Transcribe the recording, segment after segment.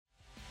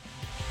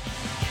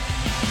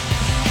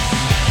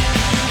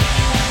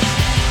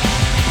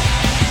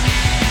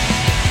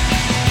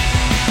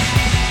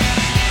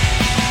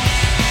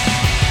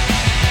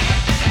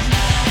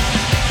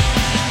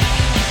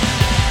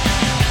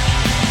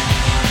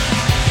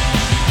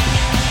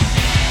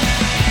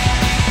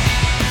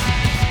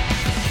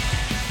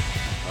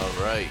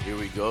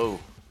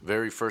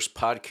very first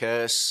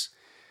podcast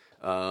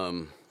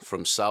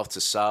from South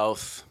to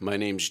South. My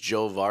name's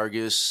Joe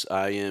Vargas.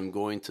 I am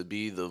going to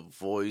be the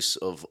voice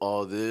of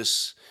all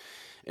this,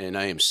 and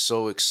I am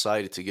so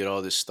excited to get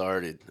all this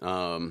started.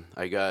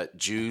 I got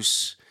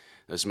Juice.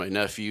 That's my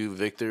nephew,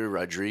 Victor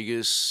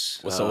Rodriguez.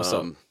 What's up? What's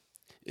up?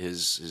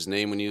 His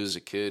name when he was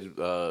a kid,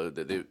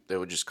 they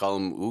would just call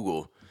him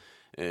Oogle,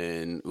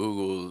 and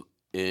Oogle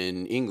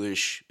in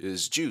English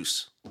is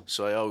Juice.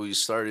 So I always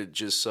started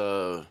just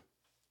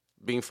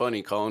being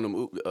funny, calling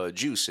him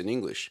Juice in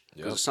English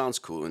because Yep. it sounds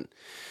cool. And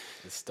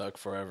It's stuck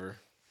forever.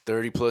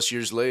 30 plus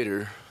years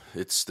later,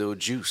 it's still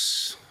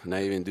Juice. And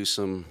I even do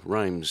some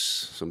rhymes,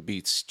 some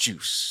beats,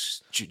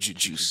 Juice,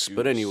 Juice.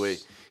 But anyway,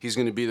 he's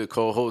going to be the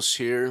co-host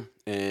here,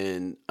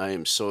 and I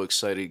am so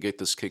excited to get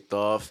this kicked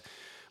off.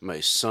 My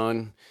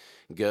son,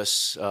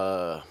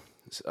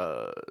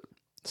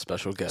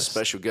 Special guest.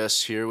 special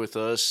guest here with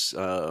us.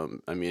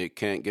 It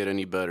can't get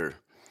any better.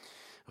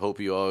 Hope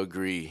you all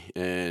agree.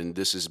 And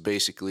this is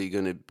basically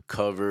going to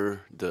cover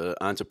the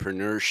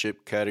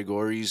entrepreneurship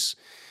categories,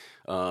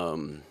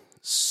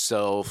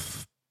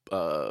 self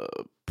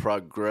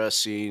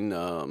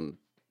progressing,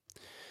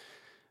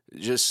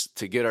 just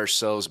to get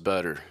ourselves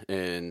better.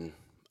 And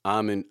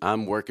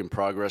I'm work in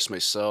progress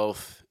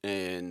myself,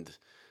 and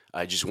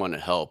I just want to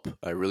help.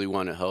 I really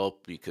want to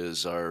help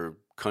because our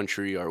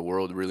country, our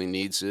world really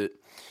needs it.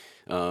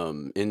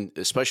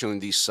 Especially in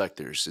these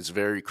sectors, it's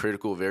very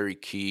critical, very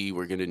key.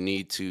 We're going to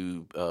need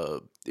to,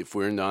 if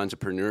we're in the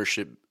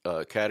entrepreneurship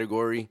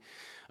category,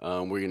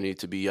 we're going to need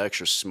to be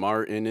extra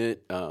smart in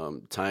it.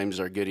 Times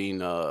are getting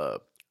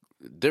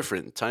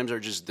different. Times are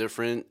just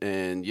different,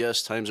 and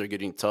yes, times are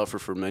getting tougher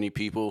for many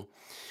people.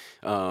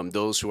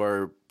 Those who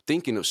are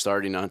thinking of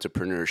starting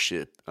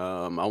entrepreneurship,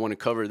 I want to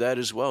cover that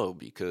as well,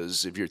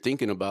 because if you're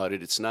thinking about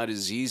it, it's not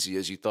as easy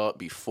as you thought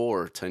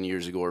before 10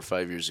 years ago or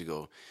 5 years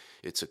ago.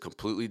 It's a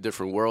completely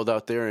different world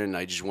out there, and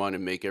I just want to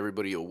make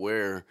everybody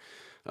aware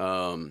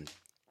of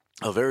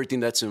everything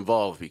that's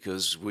involved,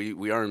 because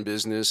we are in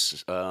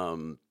business.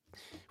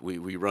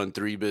 We run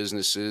 3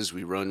 businesses.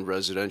 We run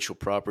residential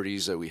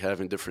properties that we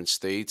have in different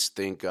states,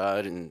 thank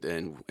God,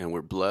 and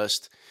we're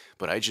blessed.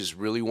 But I just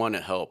really want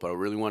to help. I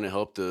really want to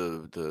help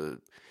the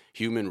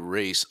human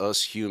race,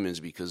 us humans,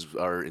 because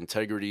our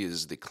integrity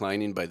is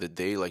declining by the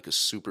day like a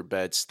super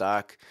bad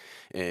stock,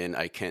 and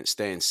I can't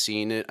stand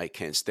seeing it. I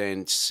can't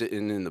stand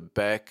sitting in the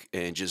back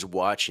and just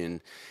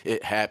watching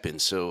it happen.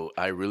 So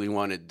I really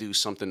want to do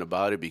something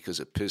about it, because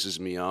it pisses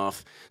me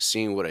off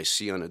seeing what I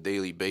see on a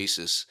daily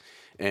basis,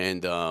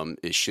 and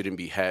it shouldn't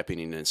be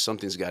happening, and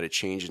something's got to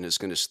change, and it's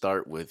going to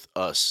start with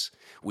us.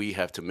 We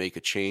have to make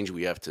a change.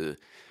 We have to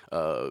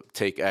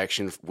take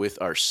action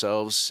with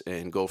ourselves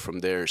and go from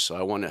there. So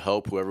I want to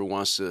help whoever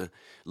wants to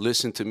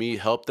listen to me,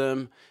 help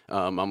them.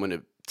 I'm going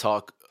to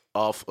talk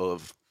off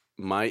of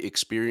my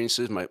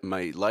experiences,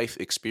 my life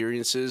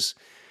experiences,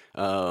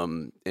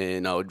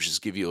 and I'll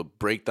just give you a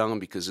breakdown,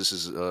 because this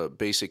is a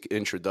basic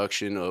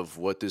introduction of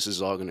what this is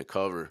all going to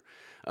cover.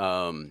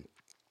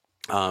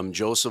 I'm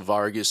Joseph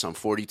Vargas. I'm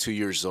 42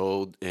 years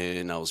old,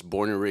 and I was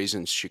born and raised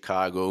in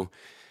Chicago.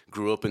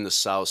 Grew up in the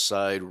South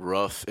Side,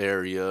 rough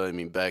area. I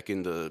mean, back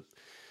in the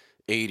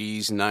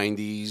 80s,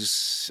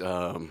 90s,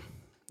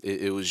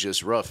 it was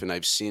just rough, and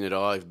I've seen it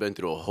all. I've been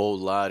through a whole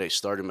lot. I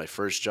started my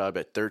first job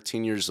at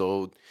 13 years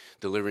old,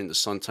 delivering the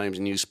Sun-Times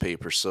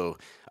newspaper. So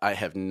I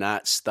have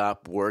not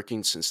stopped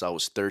working since I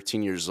was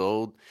 13 years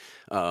old.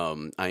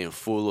 I am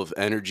full of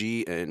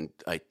energy, and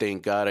I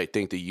thank God. I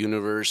thank the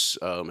universe.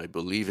 I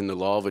believe in the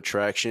law of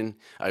attraction.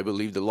 I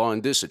believe the law in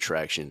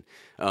disattraction.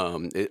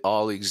 It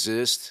all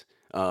exists.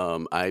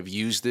 I've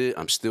used it.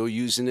 I'm still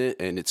using it,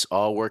 and it's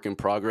all work in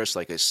progress,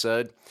 like I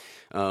said.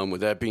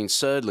 With that being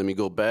said, let me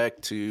go back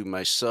to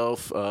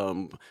myself,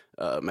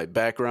 my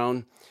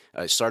background.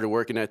 I started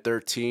working at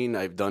 13.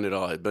 I've done it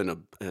all. I've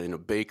been in a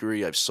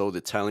bakery. I've sold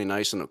Italian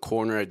ice on a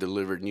corner. I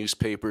delivered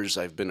newspapers.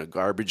 I've been a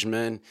garbage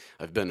man.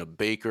 I've been a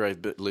baker.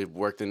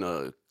 Worked in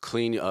a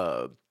clean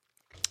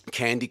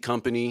candy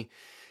company.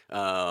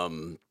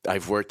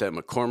 I've worked at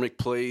McCormick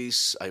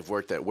Place. I've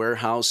worked at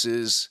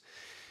warehouses.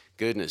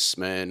 Goodness,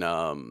 man.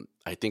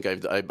 I think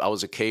I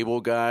was a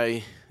cable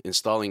guy,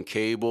 installing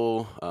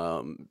cable,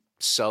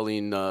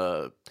 selling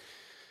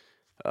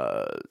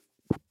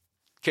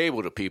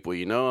cable to people.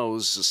 I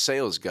was a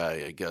sales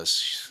guy, I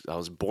guess. I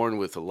was born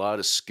with a lot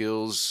of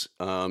skills,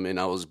 and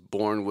I was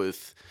born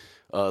with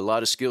a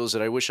lot of skills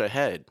that I wish I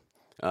had.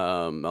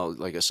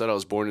 Like I said, I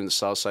was born in the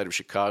South Side of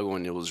Chicago,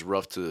 and it was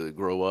rough to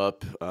grow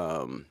up.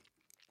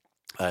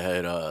 I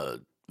had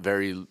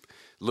very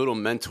little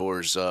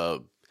mentors.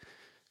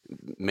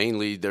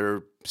 Mainly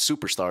they're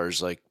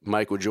superstars like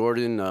Michael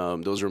Jordan.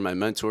 Those were my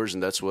mentors,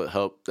 and that's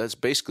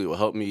basically what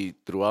helped me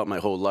throughout my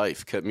whole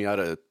life, kept me out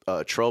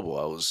of trouble.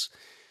 I was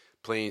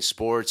playing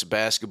sports,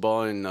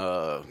 basketball, and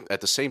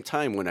at the same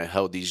time when I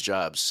held these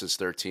jobs since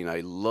 13,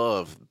 I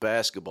loved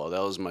basketball.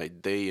 That was my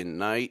day and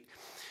night.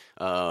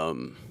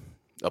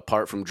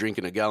 Apart from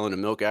drinking a gallon of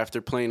milk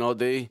after playing all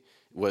day,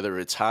 whether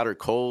it's hot or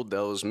cold,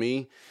 that was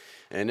me.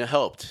 And it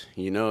helped,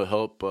 it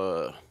helped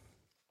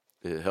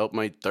it helped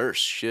my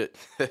thirst. Shit.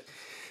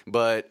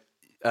 But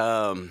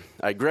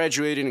I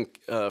graduated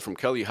from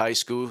Kelly High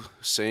School,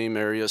 same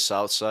area,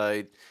 South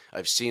Side.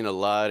 I've seen a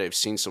lot. I've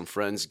seen some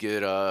friends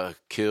get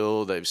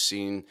killed. I've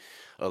seen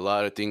a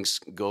lot of things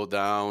go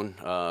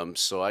down.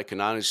 So I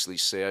can honestly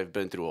say I've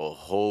been through a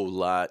whole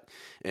lot.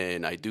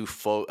 And I do,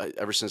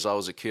 ever since I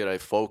was a kid, I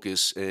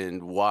focus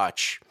and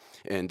watch.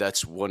 And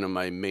that's one of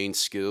my main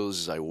skills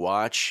is I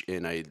watch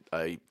and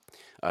I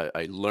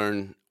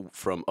learn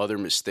from other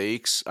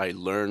mistakes. I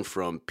learn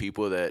from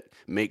people that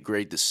make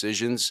great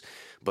decisions,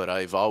 but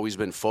I've always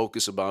been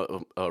focused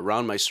about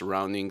around my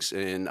surroundings,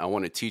 and I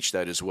want to teach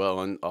that as well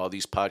on all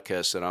these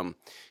podcasts that I'm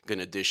going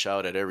to dish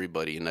out at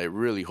everybody. And I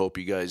really hope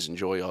you guys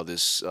enjoy all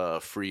this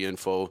free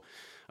info.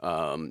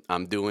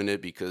 I'm doing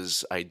it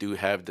because I do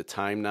have the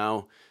time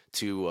now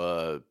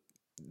to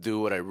do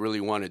what I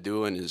really want to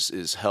do, and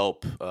is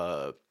help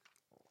the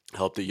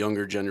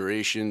younger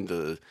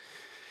generation,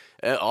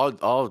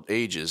 all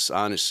ages,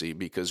 honestly,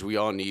 because we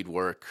all need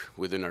work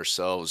within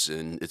ourselves,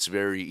 and it's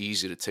very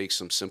easy to take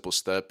some simple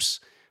steps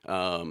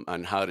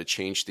on how to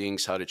change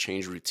things, how to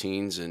change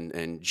routines,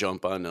 and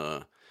jump on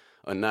a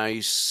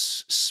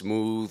nice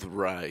smooth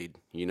ride.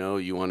 You know,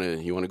 you want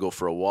to go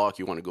for a walk,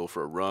 you want to go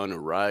for a run, a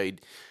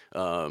ride.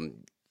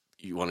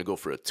 You want to go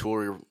for a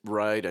tour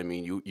ride. I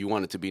mean, you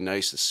want it to be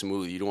nice and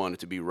smooth. You don't want it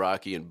to be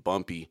rocky and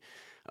bumpy.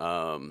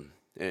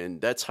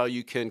 And that's how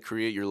you can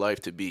create your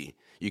life to be.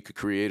 You could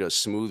create a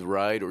smooth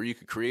ride or you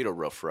could create a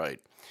rough ride.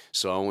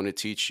 So I want to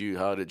teach you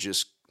how to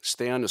just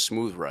stay on the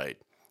smooth ride.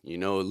 You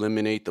know,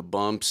 eliminate the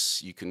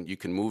bumps. You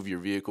can move your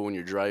vehicle when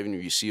you're driving.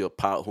 If you see a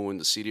pothole in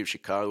the city of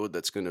Chicago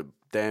that's going to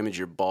damage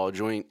your ball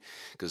joint,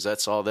 because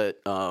that's all that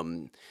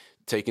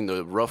taking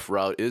the rough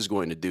route is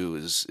going to do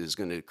is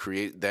going to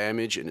create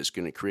damage, and it's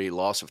going to create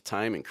loss of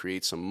time and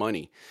create some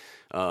money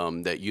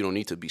that you don't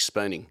need to be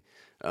spending.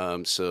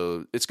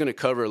 So it's going to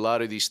cover a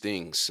lot of these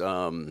things.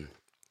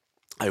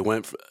 I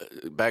went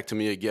back to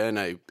me again.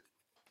 I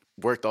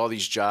worked all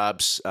these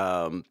jobs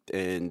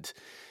and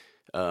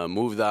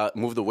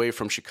moved away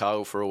from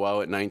Chicago for a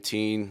while at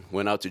 19.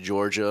 Went out to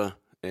Georgia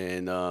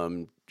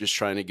and just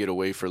trying to get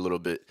away for a little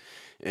bit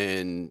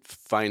and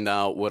find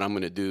out what I'm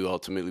going to do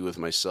ultimately with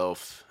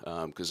myself.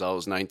 Because I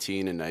was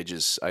 19 and I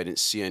didn't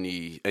see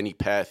any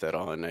path at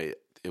all, and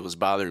it was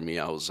bothering me.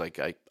 I was like,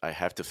 I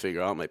have to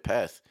figure out my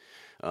path.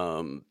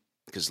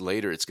 Because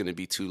later it's going to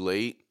be too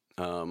late.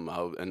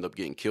 I'll end up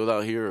getting killed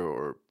out here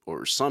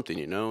or something,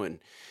 you know. And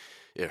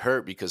it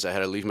hurt because I had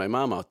to leave my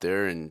mom out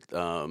there, and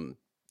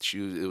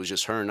it was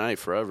just her and I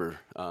forever.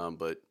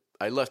 But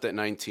I left at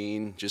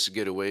 19 just to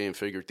get away and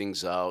figure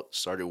things out.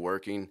 Started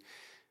working,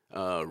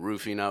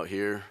 roofing out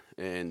here,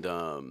 and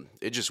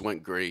it just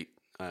went great.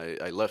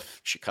 I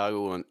left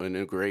Chicago in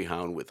a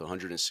Greyhound with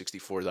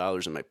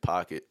 $164 in my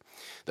pocket.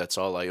 That's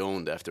all I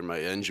owned after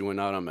my engine went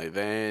out on my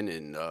van,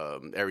 and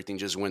everything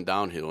just went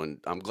downhill. And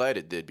I'm glad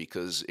it did,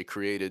 because it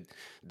created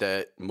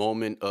that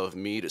moment of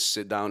me to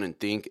sit down and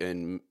think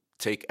and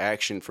take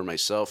action for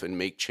myself and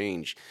make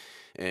change.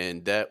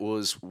 And that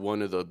was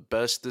one of the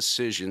best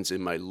decisions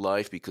in my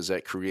life, because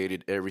that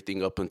created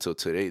everything up until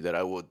today that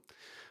I would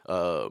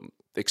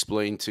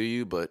explain to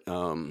you. But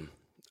I'm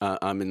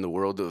in the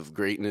world of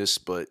greatness,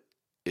 but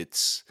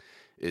it's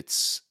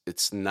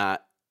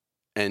not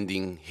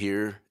ending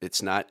here.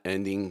 It's not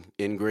ending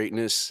in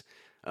greatness.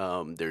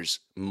 There's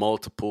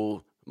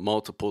multiple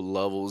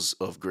levels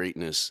of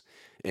greatness,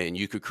 and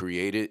you could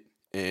create it.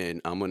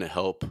 And I'm gonna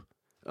help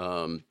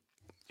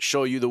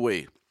show you the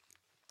way.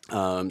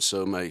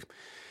 So my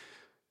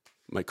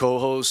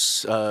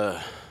co-host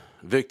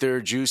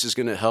Victor Juice is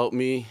gonna help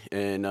me,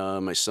 and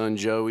my son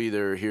Joey.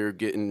 They're here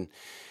getting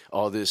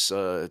all this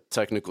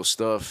technical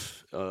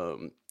stuff,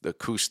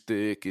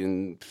 acoustic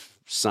and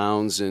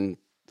sounds and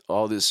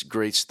all this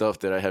great stuff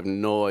that I have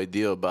no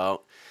idea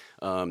about.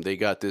 They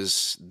got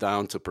this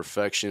down to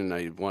perfection.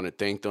 I want to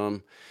thank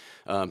them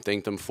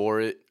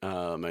for it.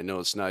 I know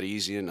it's not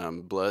easy, and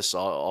I'm blessed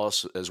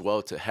also as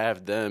well to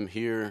have them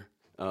here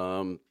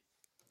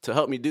to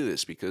help me do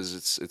this,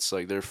 because it's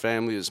like their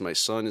family is my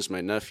son, is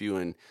my nephew,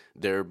 and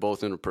they're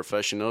both in a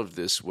profession of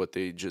this. What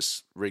they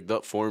just rigged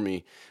up for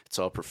me, it's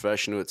all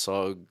professional, it's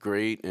all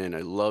great, and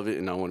I love it.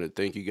 And I want to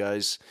thank you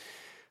guys.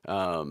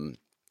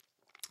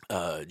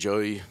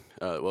 Joey,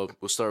 well,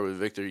 we'll start with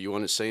Victor. You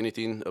want to say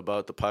anything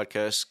about the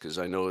podcast? Because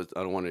I know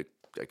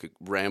I could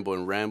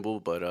ramble,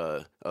 but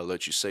I'll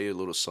let you say a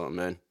little something,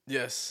 man.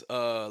 Yes,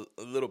 a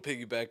little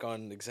piggyback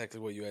on exactly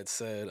what you had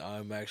said.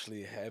 I'm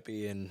actually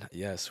happy, and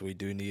yes, we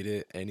do need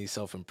it. Any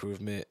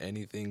self-improvement,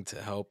 anything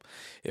to help.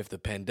 If the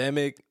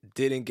pandemic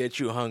didn't get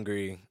you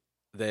hungry,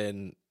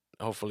 then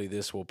hopefully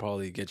this will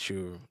probably get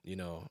you,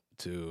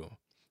 to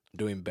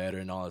doing better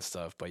and all that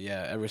stuff. But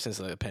yeah, ever since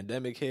the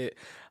pandemic hit,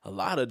 a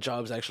lot of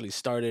jobs actually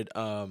started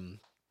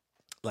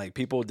like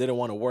people didn't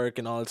want to work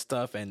and all that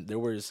stuff, and there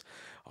was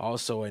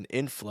also an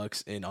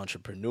influx in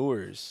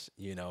entrepreneurs,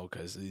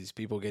 because these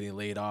people getting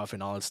laid off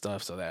and all that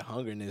stuff. So that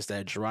hungerness,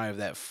 that drive,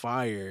 that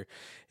fire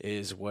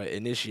is what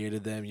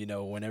initiated them.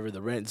 Whenever when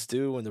the rent's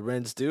due,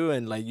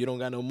 and like you don't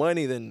got no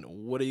money, then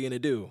what are you gonna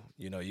do?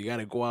 You got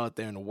to go out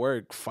there and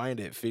work, find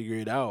it, figure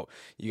it out.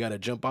 You got to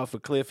jump off a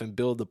cliff and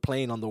build the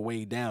plane on the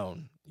way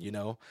down.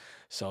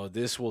 So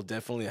this will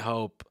definitely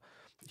help.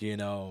 You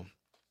know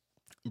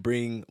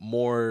bring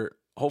more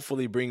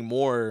hopefully bring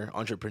more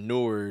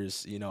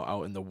entrepreneurs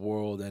out in the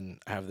world, and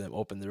have them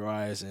open their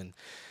eyes, and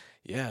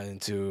yeah,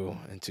 into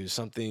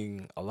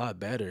something a lot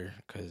better,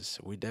 because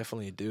we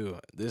definitely do.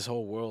 This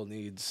whole world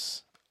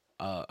needs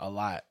a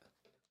lot.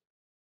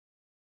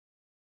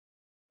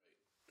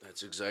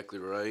 That's exactly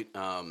right.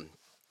 Um,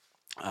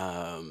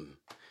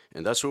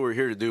 and that's what we're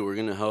here to do. We're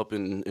going to help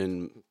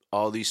in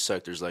all these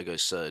sectors, like I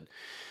said,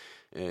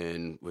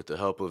 and with the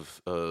help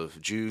of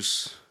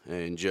Juice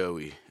and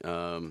Joey.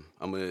 I'm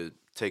going to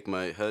take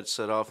my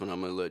headset off, and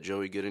I'm going to let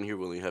Joey get in here.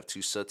 We only have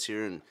two sets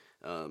here, and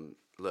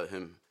let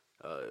him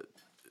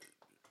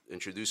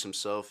introduce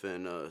himself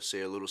and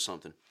say a little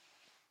something.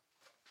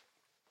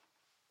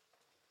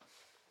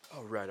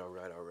 All right, all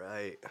right, all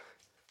right.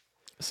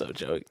 So,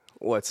 Joey.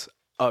 What's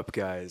up,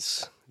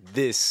 guys?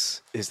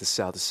 This is the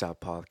South to South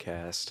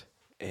podcast,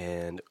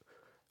 and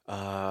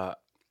I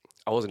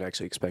wasn't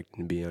actually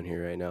expecting to be on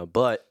here right now,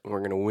 but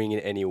we're gonna wing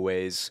it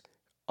anyways,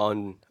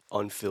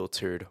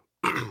 unfiltered,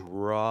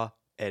 raw,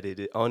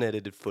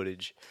 unedited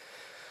footage.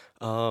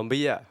 But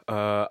yeah,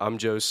 I'm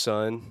Joe's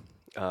son.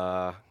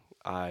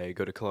 I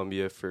go to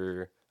Columbia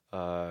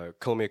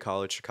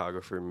College,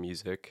 Chicago for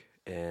music,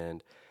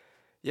 and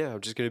yeah,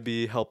 I'm just gonna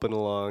be helping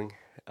along.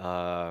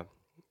 I'm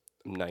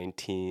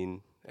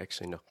 19.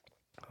 Actually, no,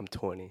 I'm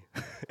 20.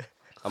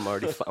 I'm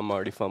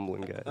already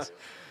fumbling, guys.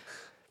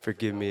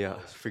 Forgive me.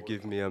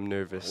 I'm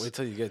nervous. Wait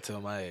till you get to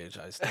my age.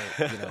 I start,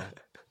 Stop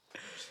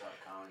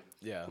counting.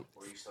 Yeah.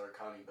 Or you start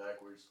counting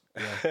backwards.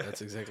 Yeah,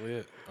 that's exactly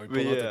it. Or But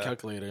pull out the yeah.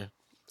 calculator.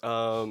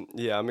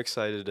 Yeah, I'm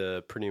excited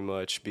to pretty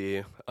much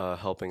be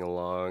helping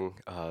along.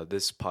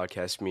 This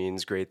podcast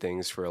means great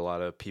things for a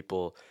lot of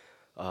people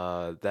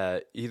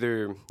that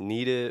either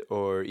need it,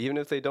 or even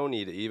if they don't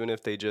need it, even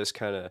if they just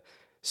kind of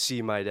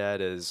see my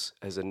dad as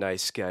a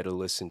nice guy to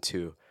listen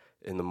to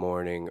in the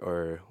morning,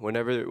 or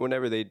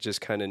whenever they just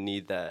kind of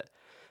need that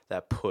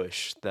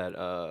push,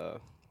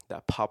 that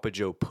Papa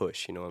Joe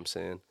push. You know what I'm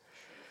saying?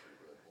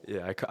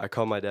 Yeah, I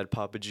call my dad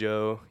Papa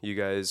Joe. You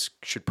guys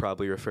should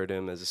probably refer to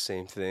him as the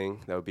same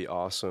thing. That would be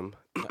awesome.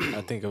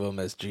 I think of him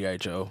as G.I.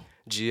 Joe.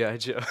 G.I.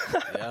 Joe.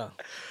 Yeah.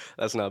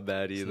 That's not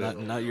bad either.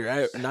 Not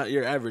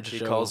your average He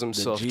Joe. calls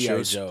himself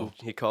G.I. Joe.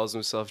 He calls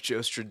himself Joe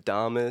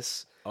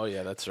Stradamus. Oh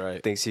yeah, that's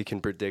right. Thinks he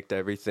can predict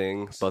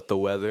everything but the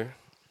weather.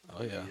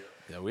 Oh yeah.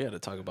 Yeah, we had to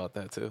talk about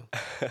that too.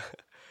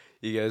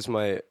 You guys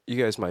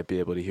might be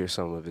able to hear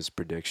some of his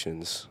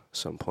predictions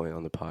some point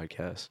on the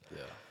podcast.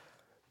 Yeah.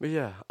 But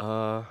yeah,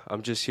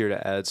 I'm just here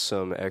to add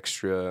some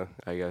extra,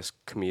 I guess,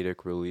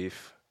 comedic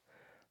relief,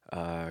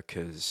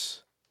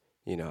 because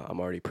I'm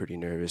already pretty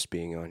nervous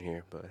being on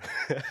here, but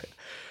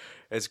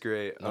it's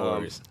great. No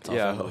worries. It's all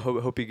Yeah,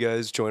 family. hope you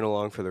guys join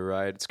along for the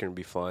ride. It's gonna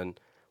be fun.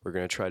 We're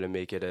gonna try to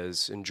make it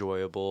as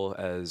enjoyable,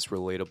 as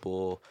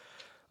relatable,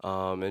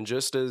 and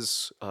just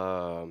as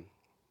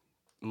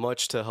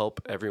much to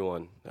help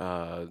everyone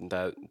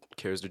that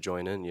cares to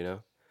join in.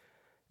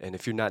 And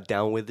if you're not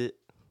down with it,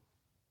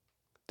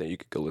 then you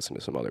could go listen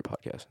to some other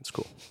podcasts. It's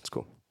cool.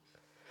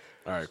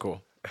 All right,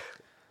 cool.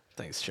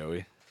 Thanks,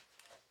 Joey.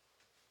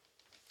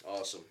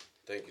 Awesome.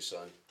 Thank you,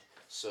 son.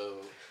 So,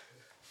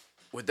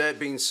 with that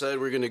being said,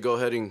 we're going to go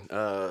ahead and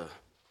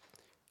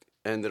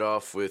end it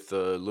off with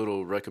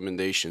little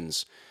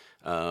recommendations.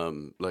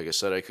 Like I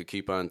said, I could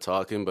keep on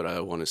talking, but I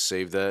want to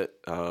save that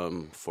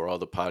for all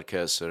the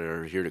podcasts that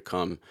are here to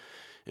come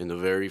in the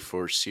very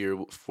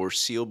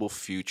foreseeable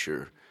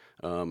future.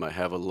 I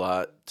have a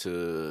lot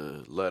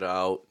to let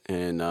out,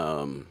 and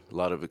a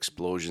lot of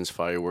explosions,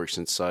 fireworks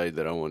inside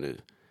that I want to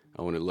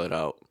let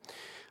out.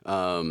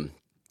 I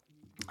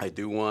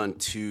do want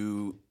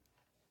to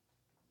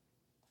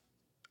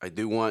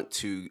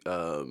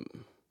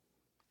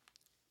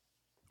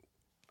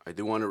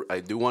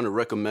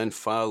recommend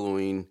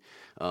following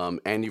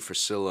Andy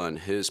Frisilla on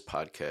his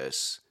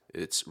podcast.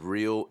 It's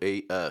Real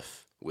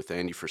AF with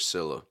Andy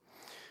Frisilla.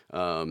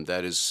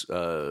 That is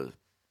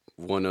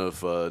one of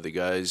the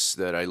guys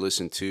that I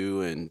listen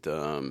to,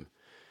 and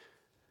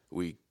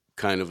we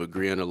kind of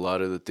agree on a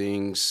lot of the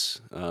things.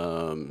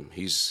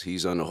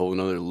 He's on a whole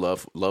nother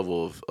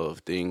level of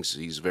things.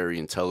 He's very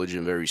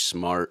intelligent, very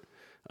smart.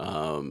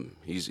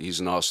 He's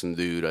an awesome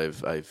dude.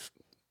 I've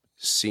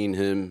seen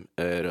him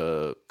at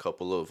a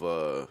couple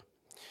of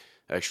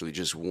actually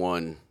just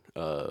one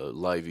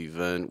live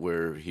event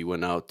where he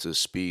went out to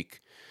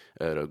speak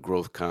at a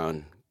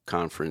GrowthCon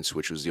conference,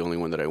 which was the only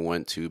one that I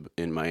went to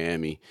in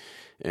Miami.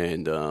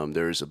 And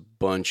there's a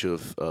bunch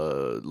of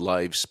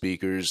live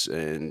speakers,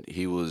 and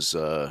he was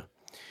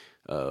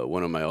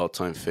one of my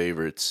all-time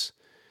favorites.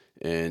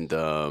 And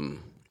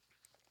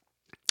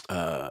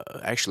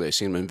Actually, I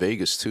seen him in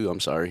Vegas too. I'm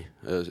sorry,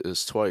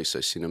 it's twice. I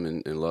seen him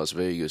in Las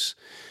Vegas.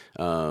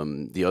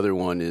 The other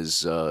one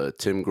is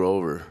Tim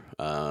Grover.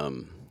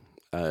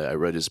 I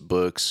read his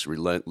books,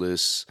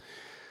 Relentless.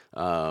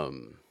 God,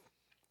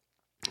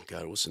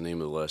 what's the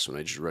name of the last one?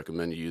 I just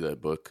recommended you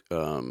that book.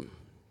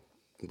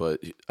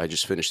 But I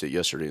just finished it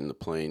yesterday in the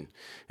plane,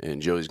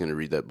 and Joey's going to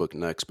read that book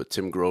next. But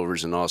Tim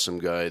Grover's an awesome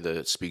guy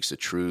that speaks the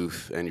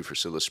truth. Andy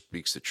Frisella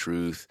speaks the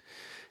truth.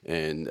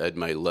 And Ed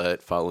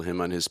Milet, follow him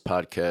on his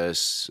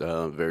podcast.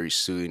 Very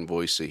soothing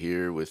voice to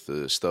hear with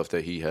the stuff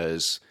that he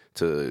has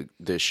to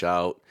dish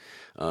out.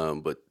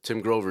 But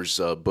Tim Grover's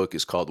book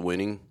is called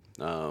Winning.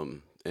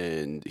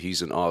 And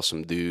he's an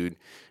awesome dude.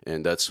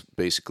 And that's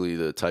basically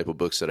the type of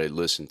books that I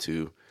listen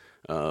to.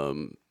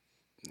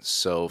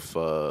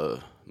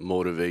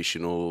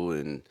 Motivational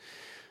and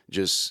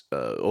just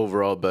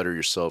overall better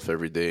yourself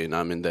every day. And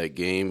I'm in that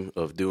game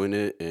of doing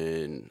it,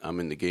 and I'm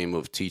in the game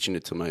of teaching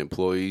it to my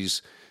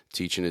employees,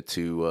 teaching it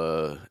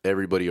to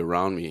everybody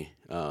around me.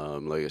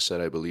 Like I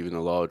said, I believe in the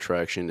law of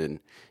attraction,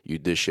 and you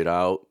dish it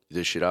out,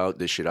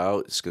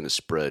 it's going to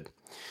spread.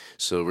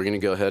 So we're going to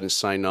go ahead and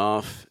sign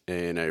off,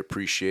 and I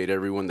appreciate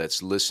everyone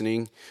that's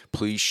listening.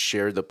 Please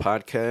share the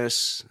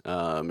podcast.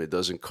 It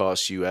doesn't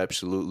cost you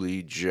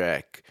absolutely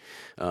jack.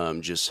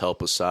 Just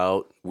help us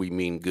out. We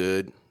mean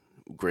good,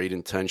 great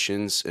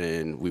intentions,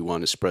 and we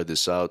want to spread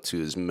this out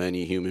to as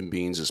many human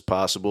beings as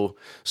possible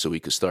so we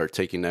can start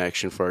taking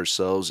action for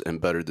ourselves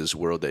and better this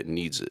world that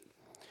needs it.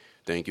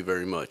 Thank you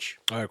very much.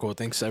 All right, cool.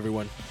 Thanks,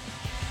 everyone.